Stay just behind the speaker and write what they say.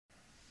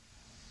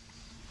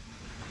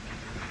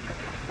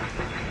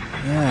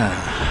Yeah.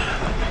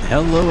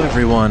 Hello,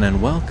 everyone,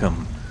 and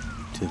welcome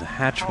to the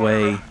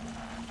hatchway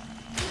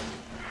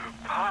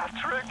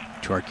Patrick,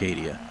 to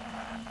Arcadia.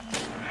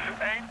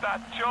 ain't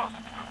that just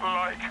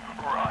like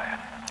Ryan?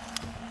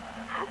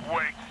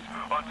 Waits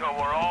until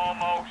we're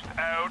almost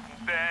out,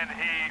 and then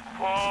he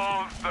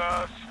pulls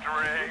the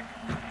string.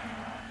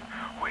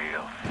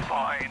 We'll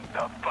find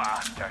the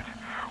bastard.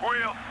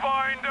 We'll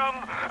find him,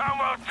 and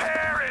we'll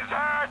tear his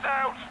heart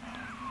out.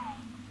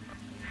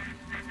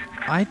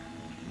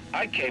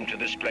 I came to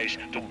this place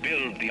to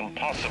build the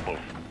impossible.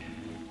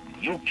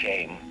 You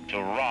came to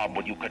rob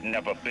what you could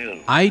never build.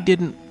 I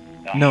didn't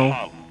A know.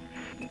 hub,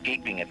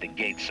 gaping at the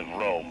gates of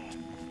Rome.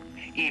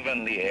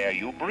 Even the air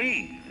you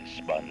breathe is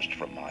sponged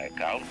from my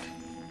account.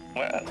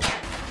 Well,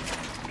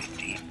 pretty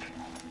deep.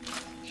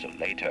 So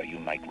later you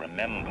might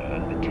remember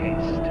the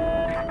taste.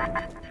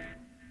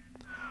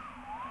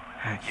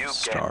 You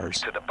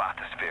Stars. get to the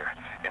bathysphere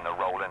in the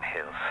rolling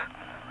hills.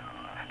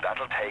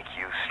 That'll take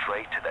you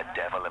straight to the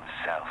devil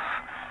himself.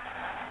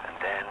 And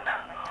then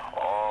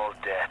all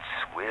debts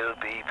will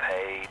be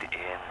paid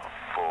in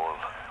full.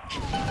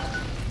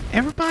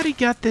 Everybody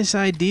got this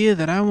idea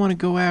that I want to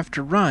go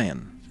after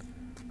Ryan.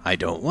 I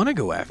don't want to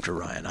go after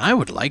Ryan. I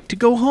would like to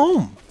go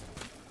home.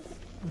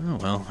 Oh,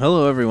 well,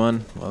 hello,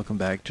 everyone. Welcome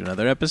back to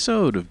another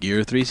episode of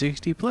Gear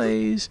 360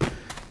 Plays.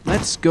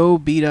 Let's go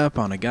beat up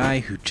on a guy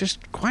who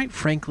just, quite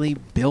frankly,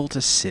 built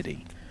a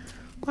city.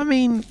 I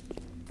mean,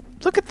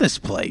 look at this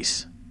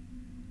place.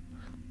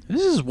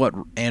 This is what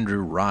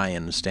Andrew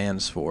Ryan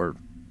stands for.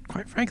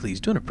 Quite frankly, he's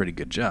doing a pretty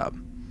good job.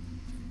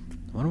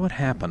 I wonder what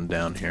happened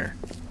down here.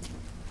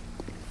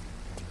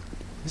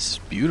 This is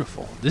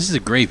beautiful. This is a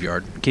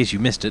graveyard, in case you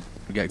missed it.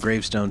 We got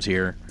gravestones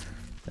here,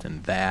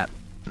 and that,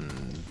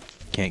 and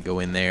can't go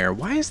in there.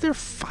 Why is there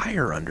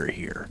fire under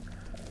here?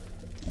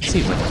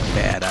 Seems like a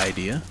bad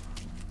idea.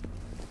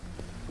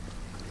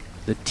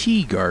 The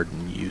tea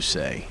garden, you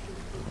say?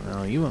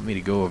 Well, you want me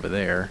to go over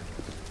there.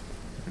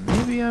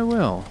 Maybe I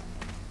will.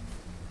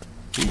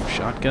 Ooh,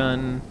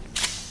 shotgun.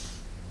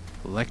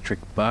 Electric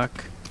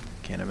buck.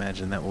 Can't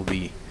imagine that will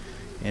be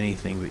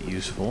anything but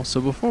useful. So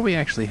before we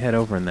actually head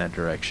over in that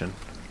direction,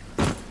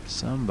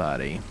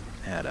 somebody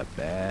had a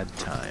bad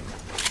time.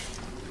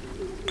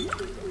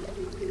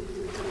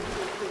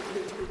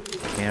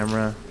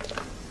 Camera.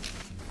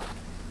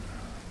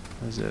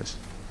 What is this?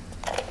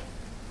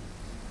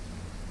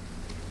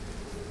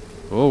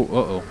 Oh,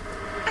 uh-oh.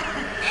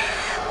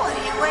 What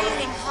are you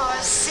waiting for,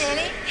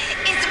 City?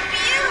 It's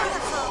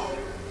beautiful.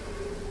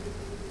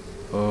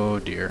 Oh,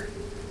 dear.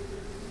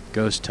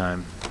 Ghost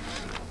time.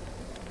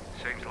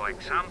 Seems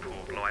like some poor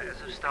blighters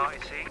have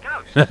started seeing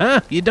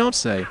ghosts. You don't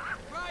say.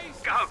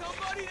 Ghosts?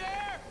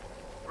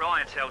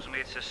 Ryan tells me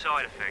it's a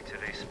side effect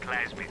of this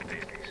plasmid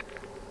business.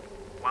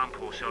 One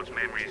poor sod's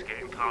memory is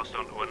getting passed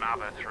on to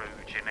another through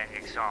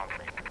genetic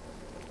sampling.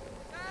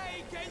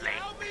 Hey, can you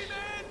help me,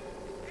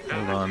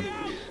 man? Hold on.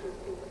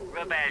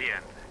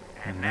 Rebellion.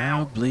 And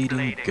now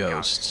bleeding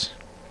ghosts.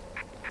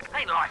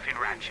 Ain't life in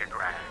Ratchet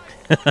grand?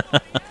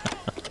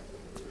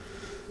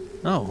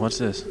 Oh, what's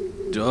this?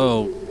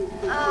 Oh,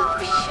 Oh,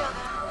 sugar,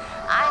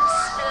 I'm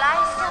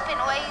spliced up in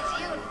ways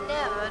you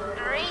never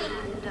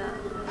dreamed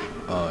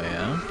of. oh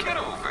yeah? Get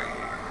over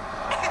here.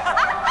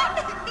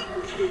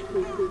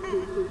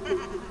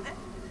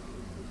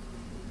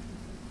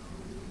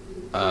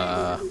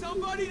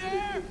 Somebody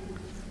there?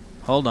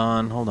 Hold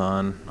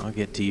on. I'll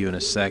get to you in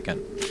a second.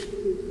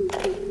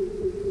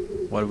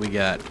 What do we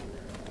got?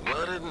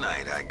 What a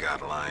night I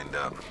got lined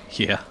up.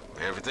 Yeah.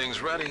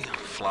 Everything's ready.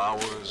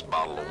 Flowers,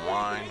 bottle of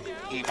wine,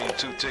 even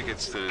 2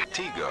 tickets to the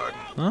tea garden.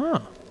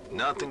 Oh,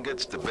 Nothing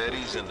gets the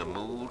Bettys in the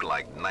mood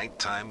like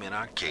nighttime in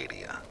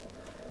Arcadia.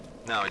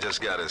 Now I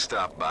just gotta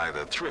stop by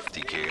the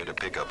Thrifty Care to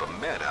pick up a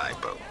med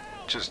hypo,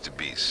 just to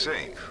be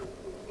safe.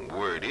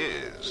 Word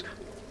is,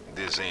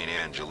 this ain't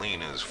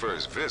Angelina's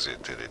first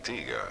visit to the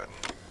tea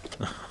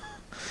garden.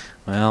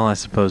 well, I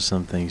suppose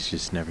some things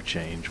just never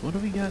change. What do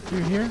we got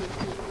through here?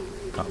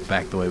 Oh,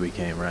 back the way we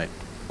came, right.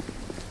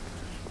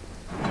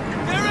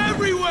 They're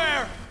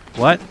everywhere!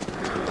 What?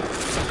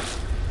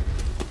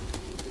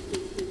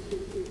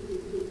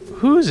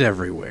 Who's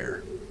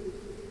everywhere?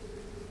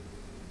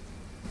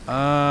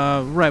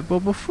 Right, well,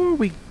 before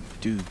we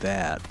do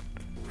that...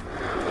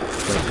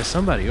 Wait, there's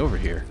somebody over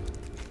here.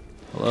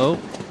 Hello?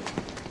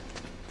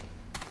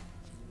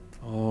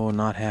 Oh,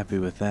 not happy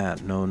with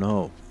that.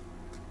 No.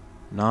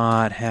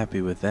 Not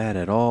happy with that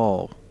at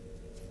all.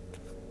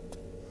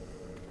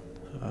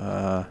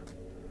 What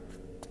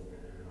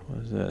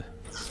is that?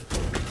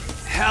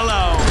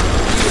 Hello,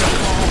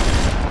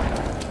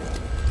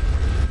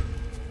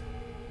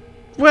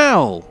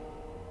 Well,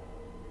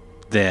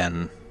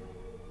 then.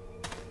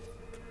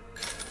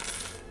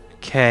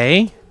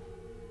 Okay.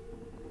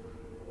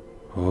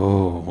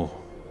 Oh.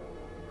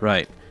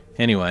 Right.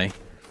 Anyway,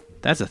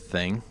 that's a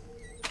thing.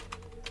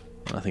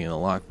 Nothing in the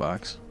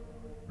lockbox.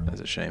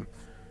 That's a shame.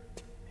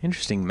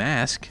 Interesting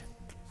mask.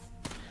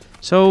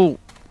 So,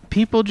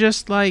 people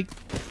just, like,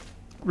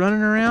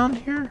 running around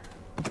here?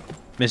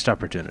 Missed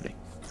opportunity.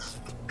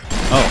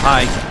 Oh,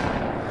 hi.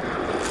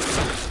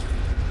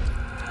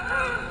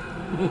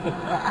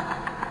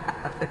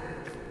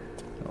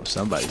 Oh,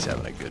 somebody's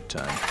having a good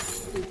time.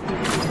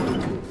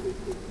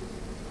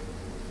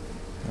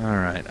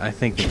 Alright, I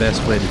think the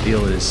best way to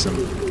deal is some...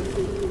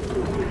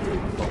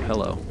 Oh,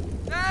 hello.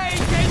 Hey,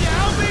 can you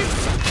help me?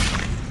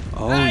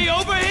 Oh, Hey,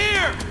 over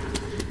here!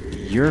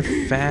 you're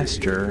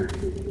faster.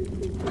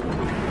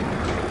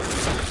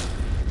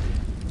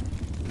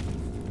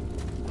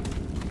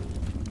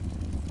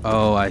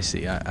 Oh, I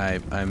see. I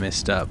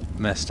messed up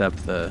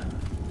the...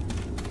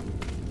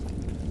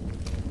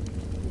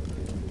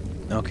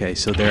 Okay,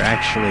 so they're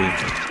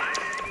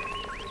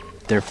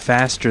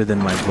faster than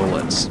my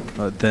bullets,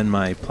 than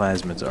my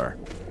plasmids are.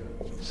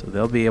 So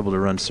they'll be able to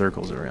run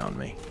circles around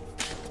me.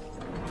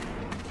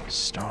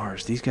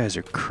 Stars, these guys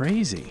are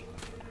crazy.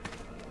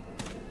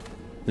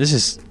 This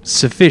is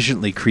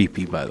sufficiently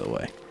creepy, by the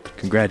way.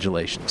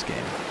 Congratulations,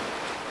 game.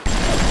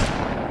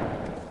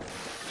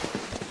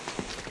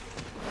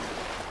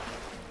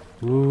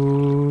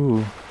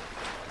 Ooh.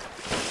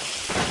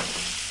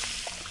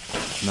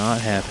 Not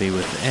happy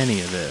with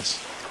any of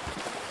this.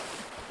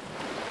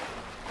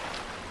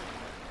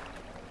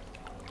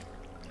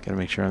 Gotta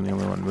make sure I'm the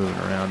only one moving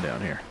around down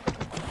here.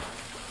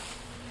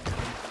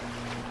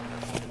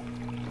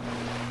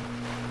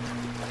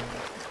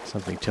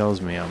 Something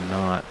tells me I'm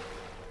not.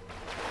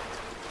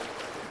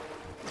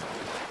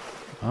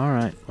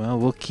 Alright, well,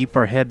 we'll keep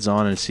our heads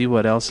on and see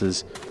what else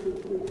is...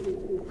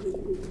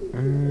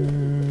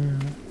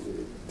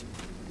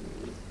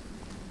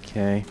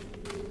 Okay.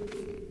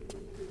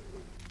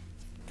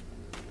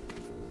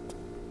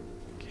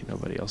 Okay,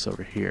 nobody else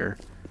over here.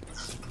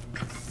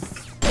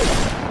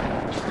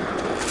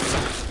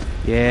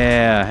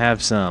 Yeah,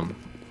 have some.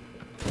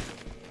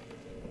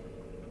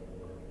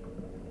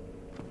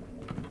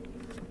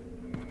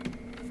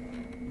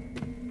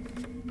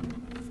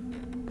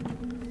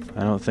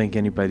 I don't think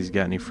anybody's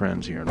got any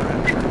friends here in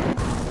Rapture.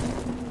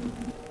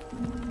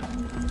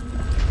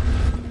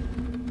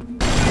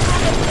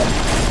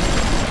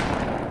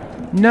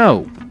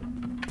 No.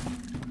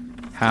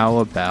 How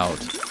about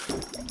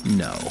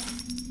no?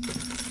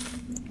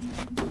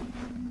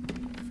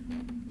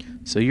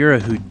 So you're a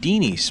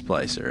Houdini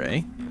splicer,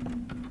 eh?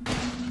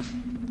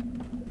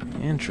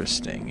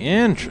 Interesting,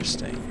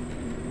 interesting.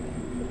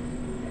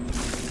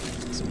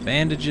 Some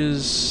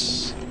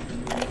bandages.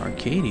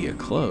 Arcadia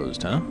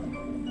closed, huh?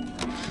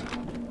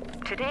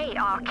 Today,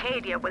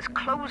 Arcadia was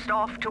closed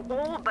off to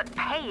all but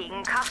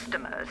paying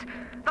customers.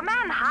 The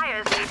man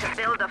hires me to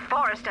build a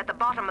forest at the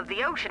bottom of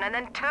the ocean and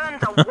then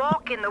turns a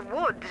walk in the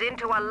woods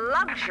into a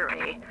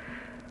luxury.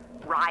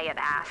 Ryan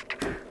asked,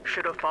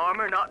 should a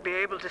farmer not be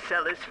able to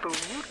sell his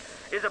food?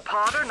 Is a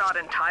potter not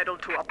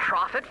entitled to a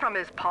profit from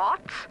his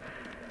pots?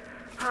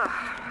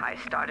 I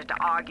started to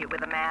argue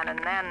with the man, and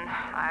then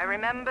I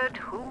remembered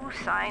who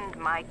signed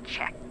my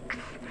checks.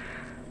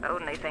 The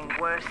only thing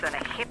worse than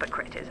a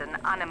hypocrite is an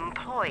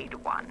unemployed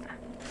one.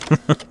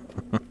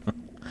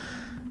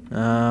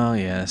 Oh,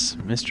 yes.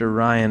 Mr.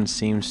 Ryan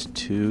seems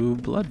to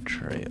blood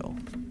trail.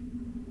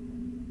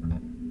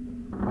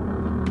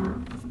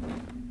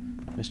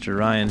 Mr.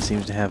 Ryan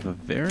seems to have a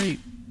very...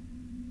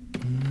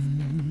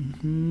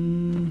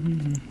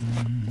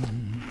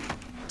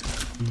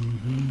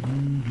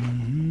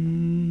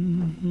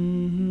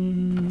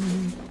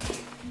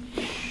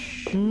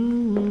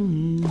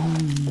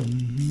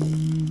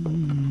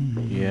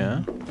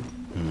 Yeah.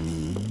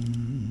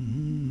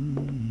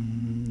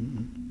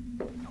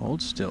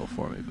 Hold still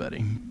for me,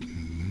 buddy.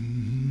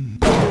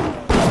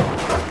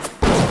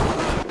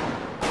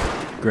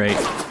 Great.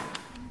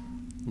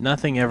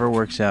 Nothing ever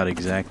works out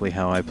exactly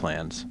how I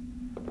planned.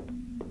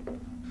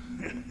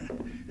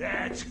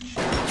 That's cute.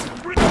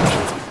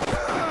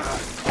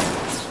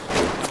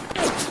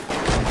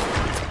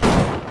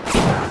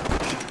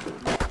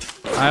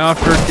 I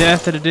offer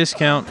death at a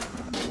discount.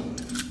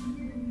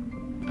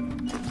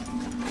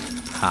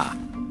 Ha.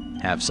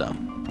 Have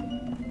some.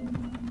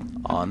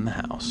 On the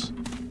house.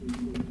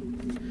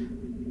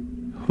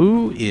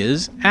 Who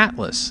is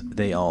Atlas?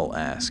 They all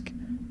ask.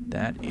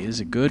 That is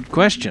a good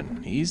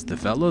question. He's the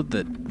fellow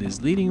that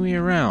is leading me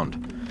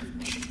around.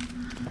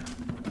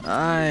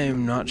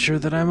 I'm not sure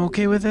that I'm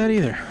okay with that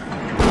either.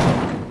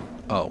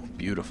 Oh,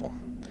 beautiful.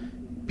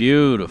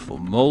 Beautiful.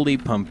 Moldy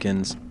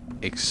pumpkins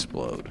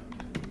explode.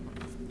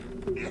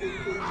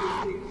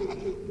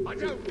 I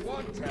don't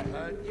want to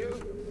hurt you.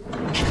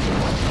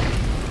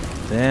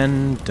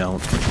 Then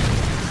don't.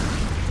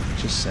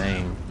 Just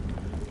saying.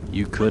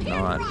 You could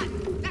not.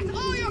 That's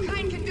all your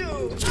kind can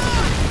do.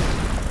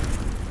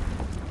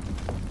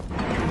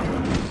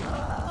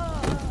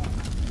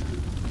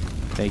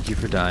 Thank you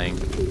for dying.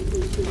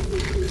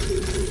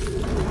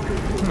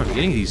 I'm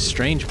getting these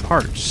strange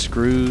parts.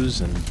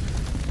 Screws and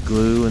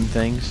glue and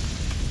things.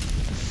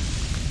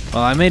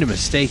 Well, I made a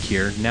mistake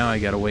here. Now I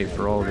gotta wait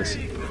for all this.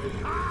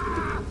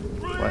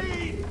 What?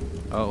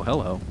 Oh,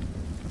 hello.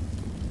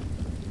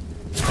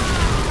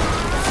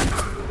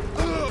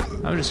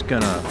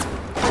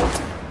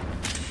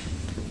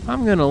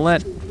 I'm gonna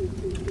let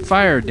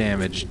fire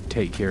damage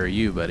take care of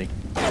you, buddy.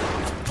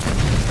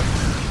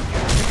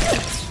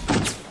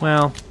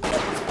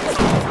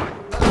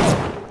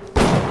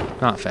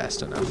 Not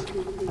fast enough.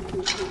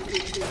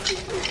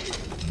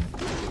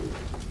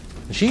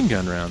 Machine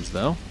gun rounds,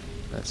 though.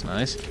 That's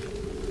nice.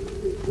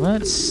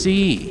 Let's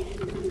see.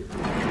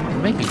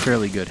 We're making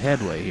fairly good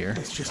headway here.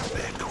 It's just a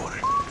bad corner.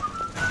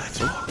 Now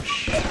let's walk.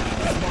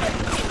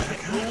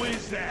 Who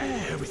is that?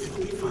 Everything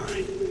will be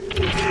fine.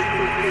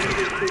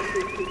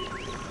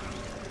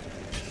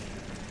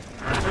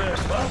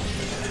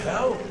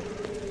 Hello?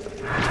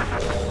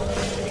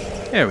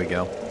 There we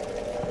go.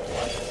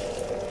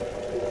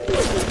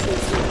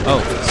 Oh,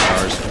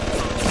 stars.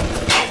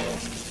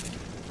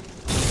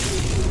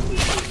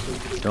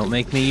 Don't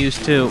make me use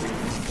 2.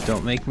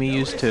 Don't make me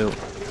use 2.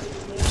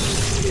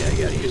 Yeah, I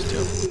gotta use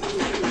 2.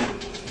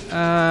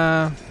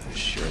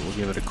 Sure, we'll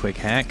give it a quick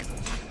hack.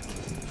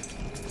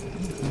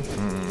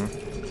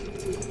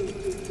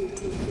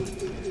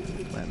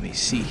 Let me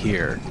see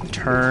here.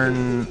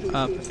 Turn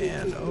up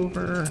and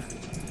over.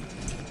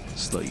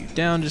 Slow you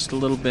down just a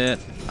little bit.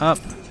 Up.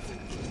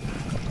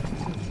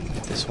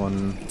 This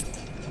one.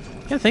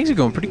 Yeah, things are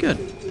going pretty good.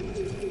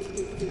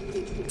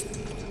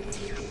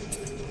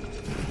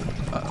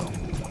 Uh-oh.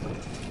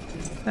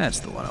 That's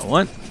the one I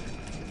want.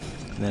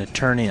 And then a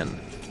turn in.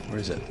 Where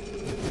is it?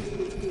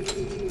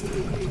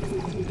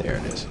 There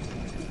it is.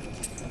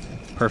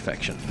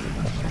 Perfection.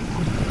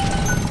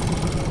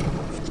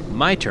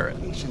 My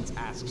turret. Patients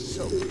ask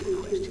so many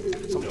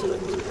questions. Sometimes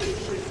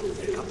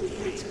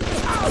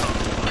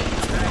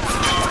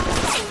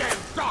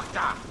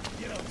doctor!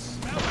 You don't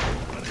smell it.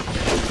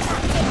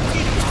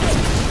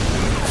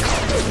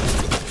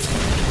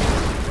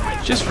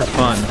 Just for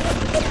fun,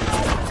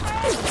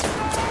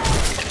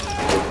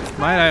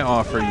 might I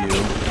offer you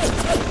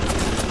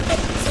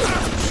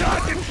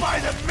Charging by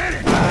the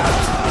minute!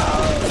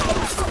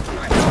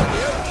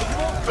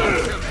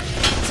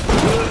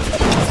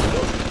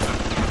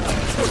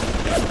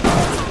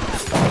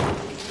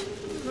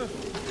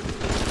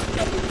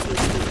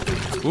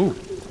 Ooh.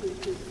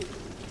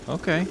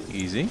 Okay,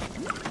 easy.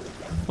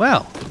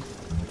 Well,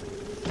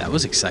 that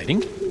was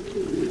exciting.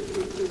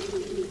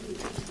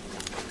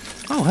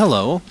 Oh,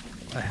 hello.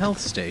 A health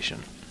station.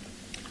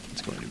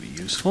 It's going to be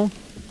useful.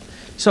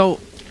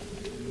 So,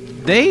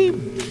 they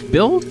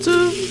built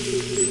a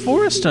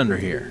forest under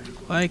here.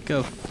 Like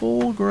a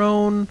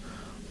full-grown,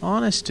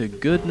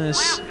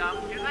 honest-to-goodness,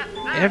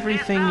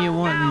 everything you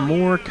want and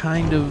more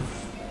kind of,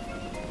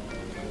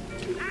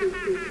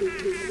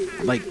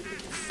 like,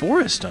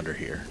 forest under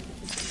here.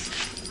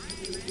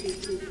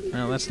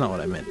 No, that's not what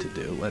I meant to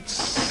do.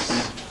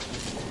 Let's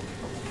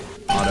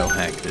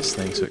auto-hack this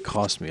thing so it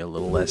costs me a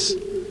little less.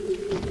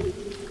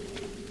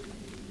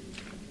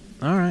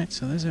 Alright,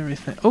 so there's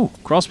everything. Oh,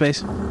 crawl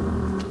space.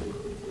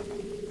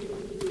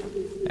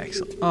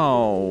 Excellent.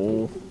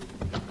 Oh,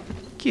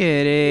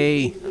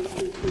 kitty.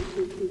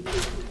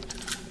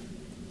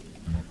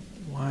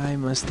 Why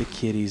must the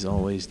kitties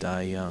always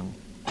die young?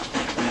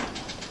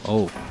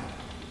 Oh,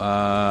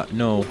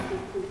 no.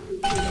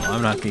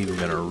 I'm not even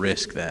going to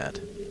risk that.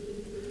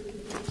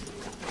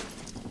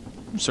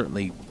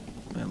 Certainly,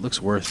 it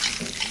looks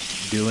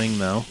worth doing,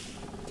 though.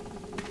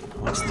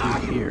 What's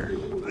through here?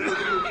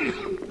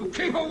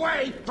 Keep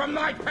away from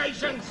my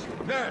patients!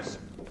 Nurse,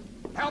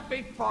 help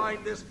me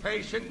find this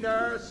patient,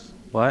 nurse.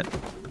 What?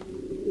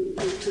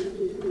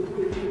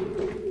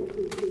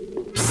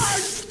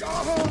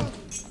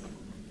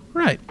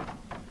 Right.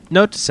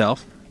 Note to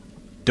self,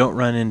 don't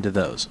run into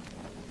those.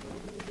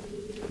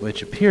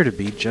 Which appear to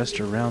be just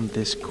around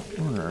this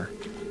corner.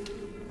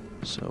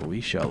 So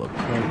we shall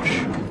approach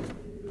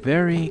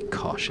very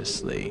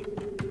cautiously.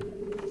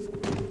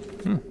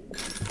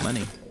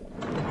 Money.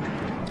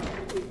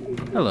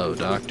 Hello,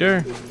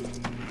 Doctor.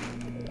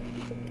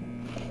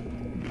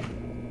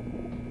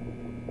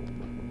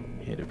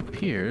 It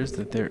appears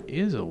that there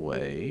is a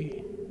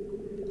way.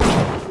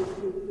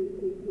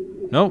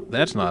 Nope,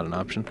 that's not an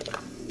option.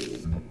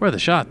 Worth a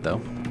shot,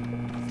 though.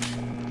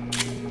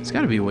 There's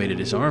got to be a way to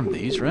disarm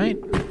these, right?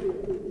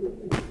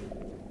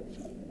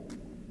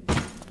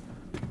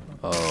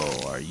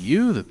 Oh, are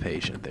you the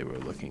patient they were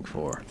looking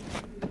for?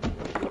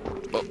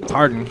 Oh,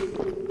 pardon.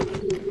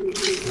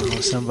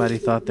 Oh, somebody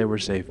thought they were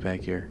safe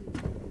back here.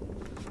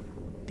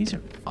 These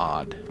are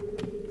odd.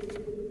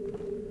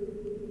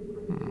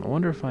 I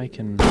wonder if I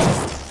can...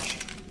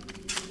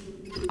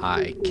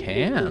 I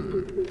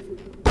can.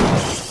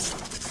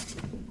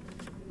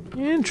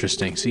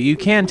 Interesting. So you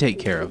can take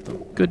care of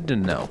them. Good to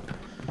know.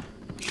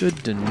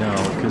 Good to know,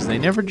 because they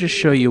never just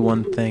show you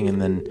one thing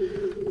and then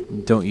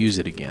don't use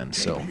it again,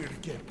 so... I'm here to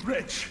get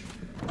rich.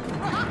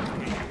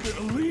 I ain't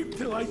gonna leave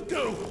till I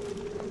do.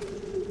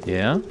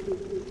 Yeah?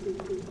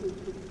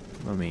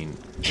 I mean,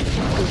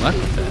 good luck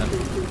with that.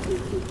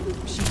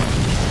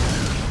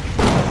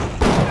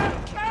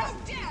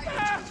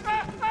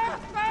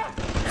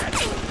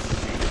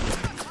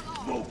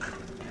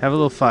 Have a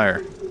little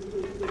fire.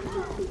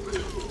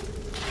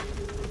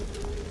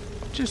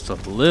 Just a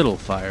little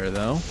fire,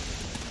 though.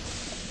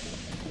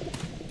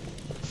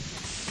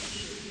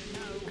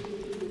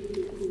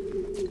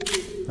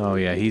 Oh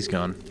yeah, he's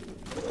gone.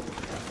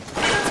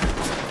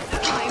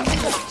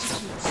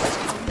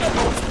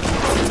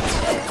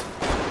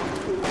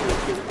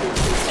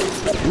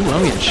 Ooh,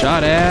 I'm getting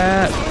shot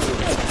at.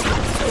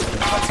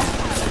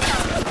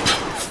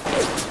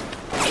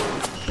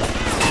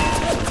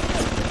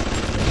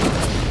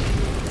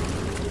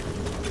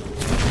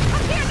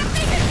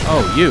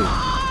 Oh, you.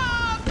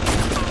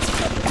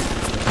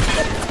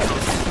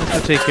 Let's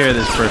go take care of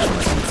this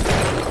personally.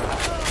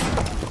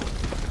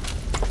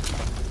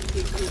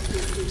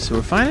 So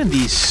we're finding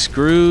these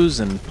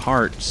screws and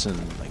parts and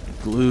like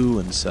glue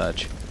and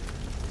such.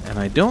 And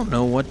I don't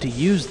know what to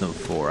use them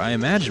for. I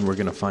imagine we're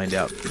going to find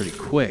out pretty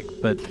quick,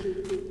 but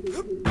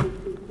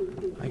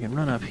I can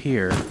run up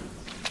here.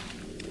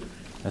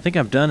 I think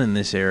I'm done in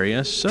this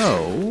area,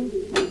 so...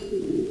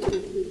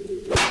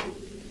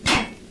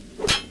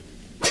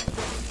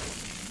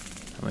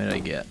 How many did I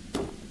get?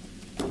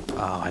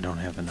 Oh, I don't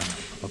have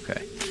enough.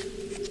 Okay.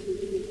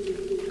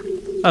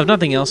 Oh, if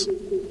nothing else,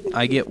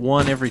 I get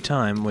one every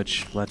time,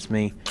 which lets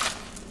me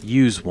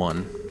use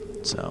one,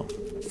 so...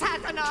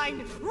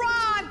 Saturnine!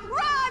 Run!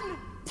 Run!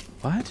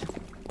 What?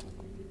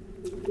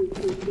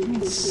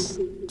 It's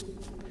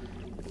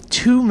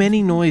too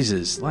many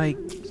noises, like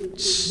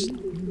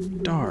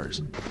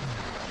stars.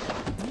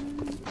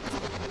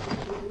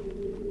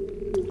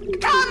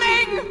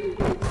 Coming!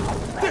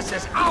 This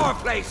is our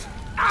place!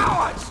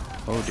 Ours!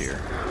 Oh dear.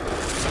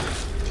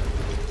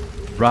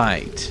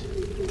 Right.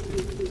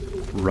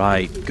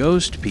 Right,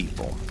 ghost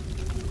people.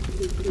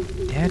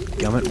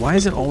 Dadgummit, why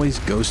is it always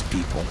ghost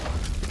people?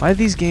 Why do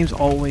these games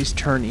always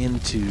turn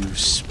into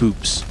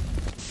spoops?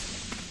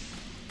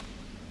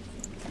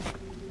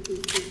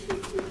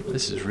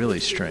 This is really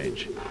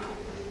strange.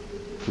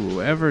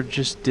 Whoever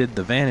just did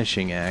the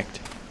Vanishing Act.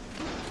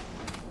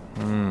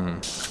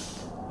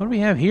 What do we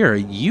have here? A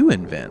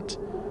U-invent.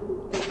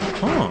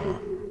 Huh.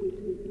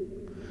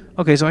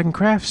 Okay, so I can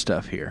craft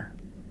stuff here.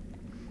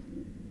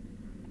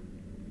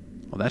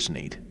 Well, that's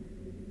neat.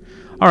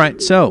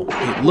 Alright, so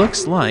it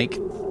looks like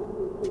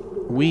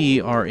we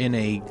are in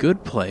a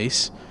good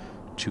place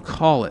to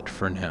call it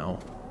for now.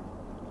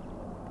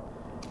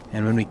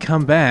 And when we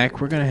come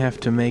back, we're going to have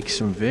to make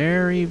some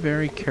very,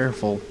 very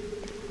careful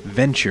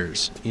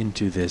ventures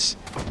into this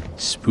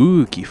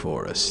spooky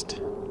forest.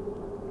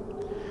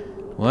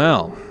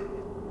 Well,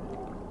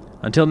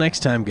 until next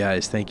time,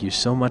 guys, thank you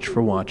so much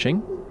for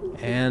watching,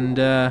 and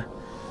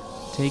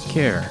take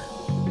care.